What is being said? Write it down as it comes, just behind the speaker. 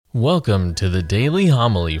Welcome to the Daily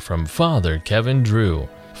Homily from Father Kevin Drew.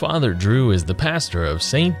 Father Drew is the pastor of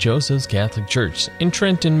St. Joseph's Catholic Church in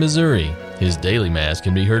Trenton, Missouri. His daily Mass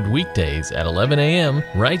can be heard weekdays at 11 a.m.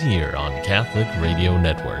 right here on Catholic Radio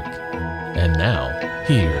Network. And now,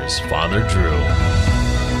 here's Father Drew.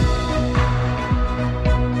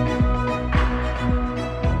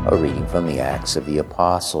 A reading from the Acts of the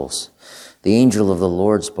Apostles. The angel of the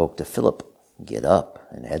Lord spoke to Philip, "Get up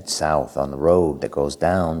and head south on the road that goes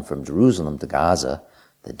down from Jerusalem to Gaza,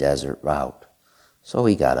 the desert route." So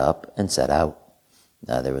he got up and set out.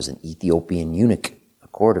 Now there was an Ethiopian eunuch, a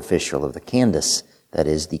court official of the Candace, that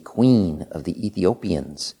is, the queen of the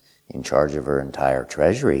Ethiopians, in charge of her entire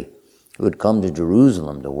treasury, who had come to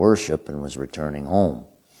Jerusalem to worship and was returning home.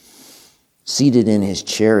 Seated in his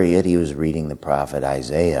chariot, he was reading the prophet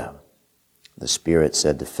Isaiah. The Spirit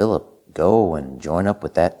said to Philip, "Go and join up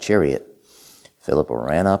with that chariot." Philip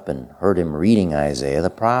ran up and heard him reading Isaiah the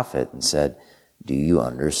prophet and said, "Do you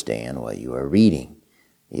understand what you are reading?"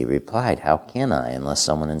 He replied, "How can I unless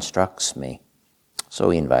someone instructs me?" So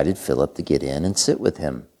he invited Philip to get in and sit with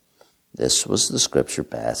him. This was the scripture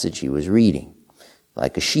passage he was reading.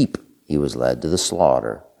 Like a sheep, he was led to the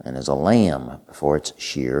slaughter, and as a lamb before its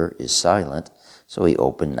shearer is silent, so he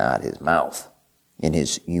opened not his mouth. In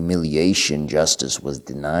his humiliation, justice was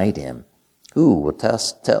denied him. Who will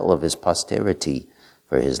tell of his posterity?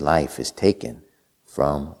 For his life is taken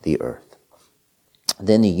from the earth.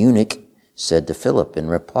 Then the eunuch said to Philip in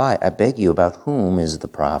reply, "I beg you, about whom is the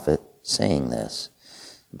prophet saying this?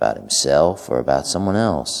 About himself or about someone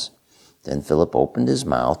else?" Then Philip opened his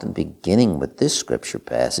mouth, and beginning with this scripture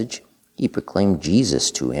passage, he proclaimed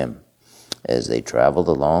Jesus to him. As they traveled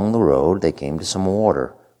along the road, they came to some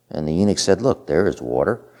water, and the eunuch said, "Look, there is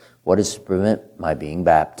water. What is to prevent my being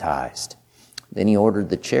baptized?" Then he ordered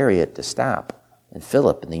the chariot to stop, and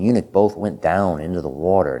Philip and the eunuch both went down into the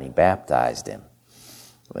water, and he baptized him.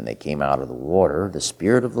 When they came out of the water, the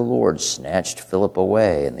Spirit of the Lord snatched Philip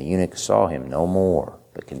away, and the eunuch saw him no more,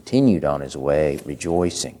 but continued on his way,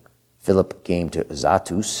 rejoicing. Philip came to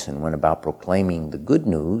Azotus and went about proclaiming the good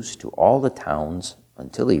news to all the towns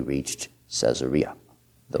until he reached Caesarea.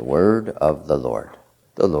 The word of the Lord.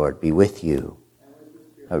 The Lord be with you.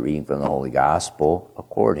 A reading from the Holy Gospel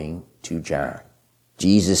according to John.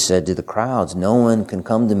 Jesus said to the crowds, "No one can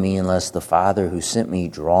come to me unless the Father who sent me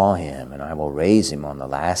draw him, and I will raise him on the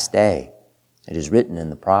last day. It is written in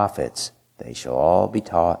the prophets, they shall all be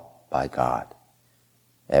taught by God.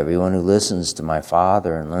 Everyone who listens to my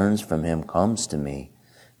Father and learns from him comes to me.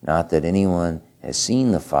 Not that anyone has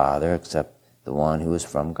seen the Father except the one who is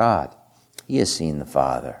from God. He has seen the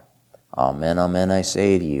Father. Amen, amen, I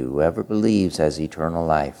say to you, whoever believes has eternal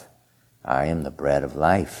life. I am the bread of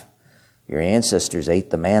life. Your ancestors ate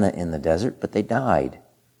the manna in the desert, but they died.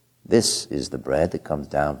 This is the bread that comes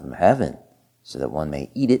down from heaven, so that one may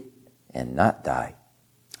eat it and not die.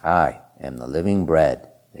 I am the living bread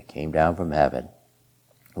that came down from heaven.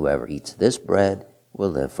 Whoever eats this bread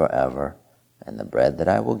will live forever, and the bread that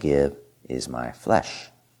I will give is my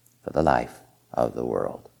flesh for the life of the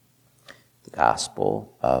world." The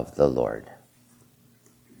Gospel of the Lord.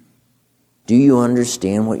 "Do you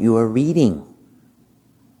understand what you are reading?"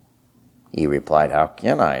 He replied, "How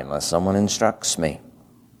can I unless someone instructs me?"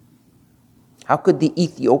 How could the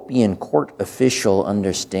Ethiopian court official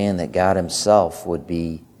understand that God himself would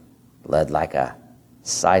be led like a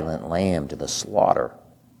silent lamb to the slaughter?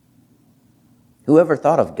 Who ever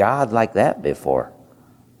thought of God like that before?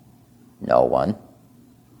 No one.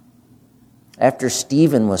 After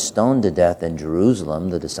Stephen was stoned to death in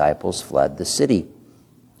Jerusalem, the disciples fled the city.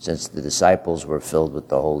 Since the disciples were filled with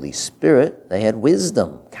the Holy Spirit, they had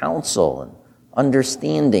wisdom, counsel, and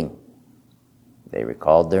understanding. They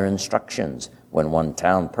recalled their instructions. When one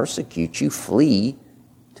town persecutes you, flee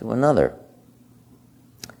to another.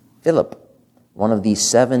 Philip, one of the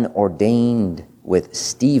 7 ordained with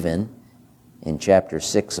Stephen in chapter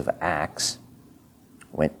 6 of Acts,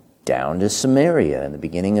 went down to Samaria in the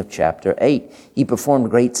beginning of chapter 8. He performed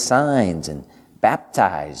great signs and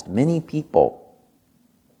baptized many people.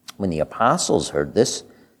 When the apostles heard this,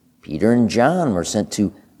 Peter and John were sent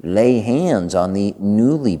to lay hands on the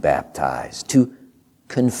newly baptized, to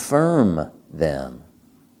confirm them.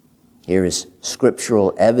 Here is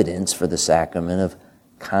scriptural evidence for the sacrament of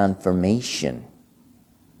confirmation.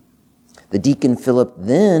 The deacon Philip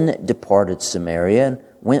then departed Samaria and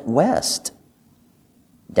went west,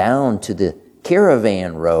 down to the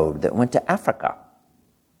caravan road that went to Africa.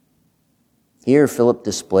 Here Philip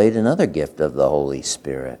displayed another gift of the Holy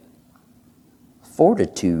Spirit,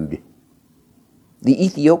 fortitude. The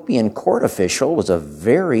Ethiopian court official was a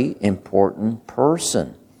very important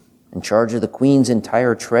person. in charge of the queen's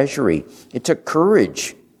entire treasury. It took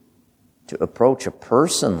courage to approach a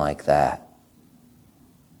person like that.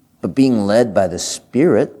 But being led by the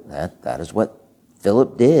Spirit, that is what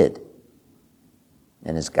Philip did.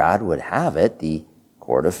 And as God would have it, the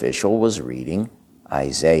court official was reading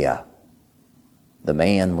Isaiah. The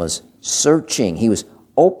man was searching. He was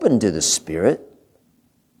open to the Spirit,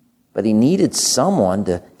 but he needed someone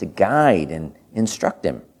to guide and instruct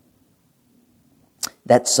him.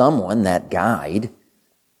 That someone, that guide,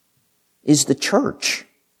 is the church.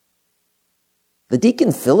 The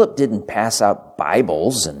deacon Philip didn't pass out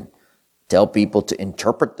Bibles and tell people to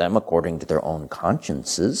interpret them according to their own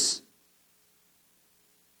consciences.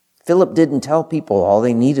 Philip didn't tell people all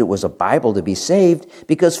they needed was a Bible to be saved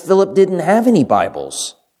because Philip didn't have any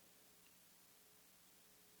Bibles.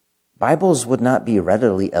 Bibles would not be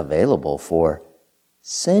readily available for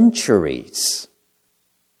centuries.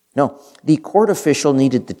 No, the court official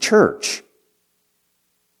needed the church.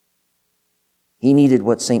 He needed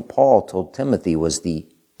what St. Paul told Timothy was the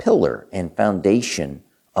pillar and foundation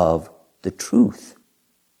of the truth.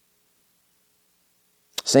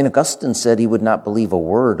 St. Augustine said he would not believe a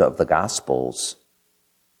word of the Gospels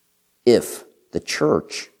if the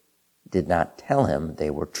church did not tell him they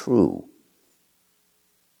were true.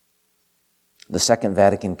 The Second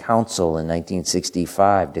Vatican Council in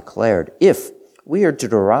 1965 declared, if we are to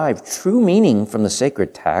derive true meaning from the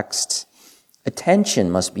sacred texts,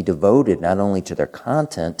 attention must be devoted not only to their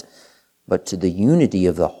content, but to the unity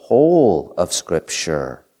of the whole of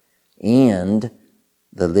Scripture and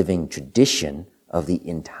the living tradition of the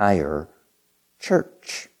entire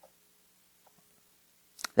church.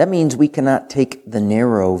 That means we cannot take the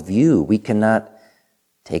narrow view. We cannot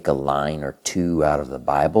take a line or two out of the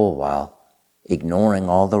Bible while ignoring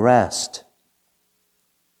all the rest.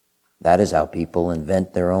 That is how people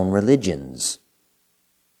invent their own religions.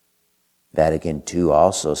 Vatican II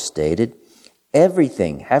also stated,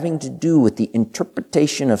 everything having to do with the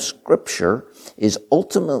interpretation of Scripture is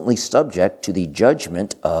ultimately subject to the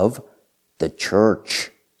judgment of the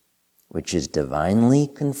church, which is divinely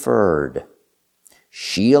conferred.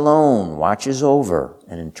 She alone watches over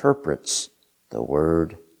and interprets the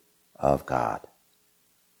Word of God.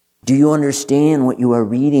 Do you understand what you are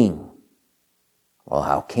reading? Well,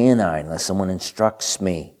 how can I unless someone instructs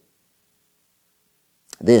me?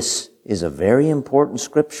 This is a very important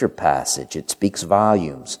Scripture passage. It speaks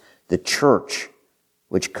volumes. The church,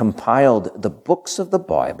 which compiled the books of the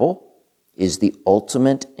Bible, is the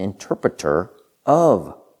ultimate interpreter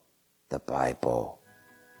of the Bible.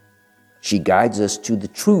 She guides us to the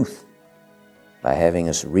truth by having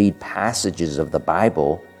us read passages of the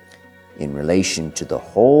Bible in relation to the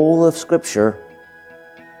whole of Scripture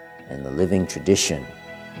and the living tradition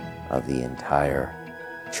of the entire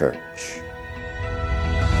church.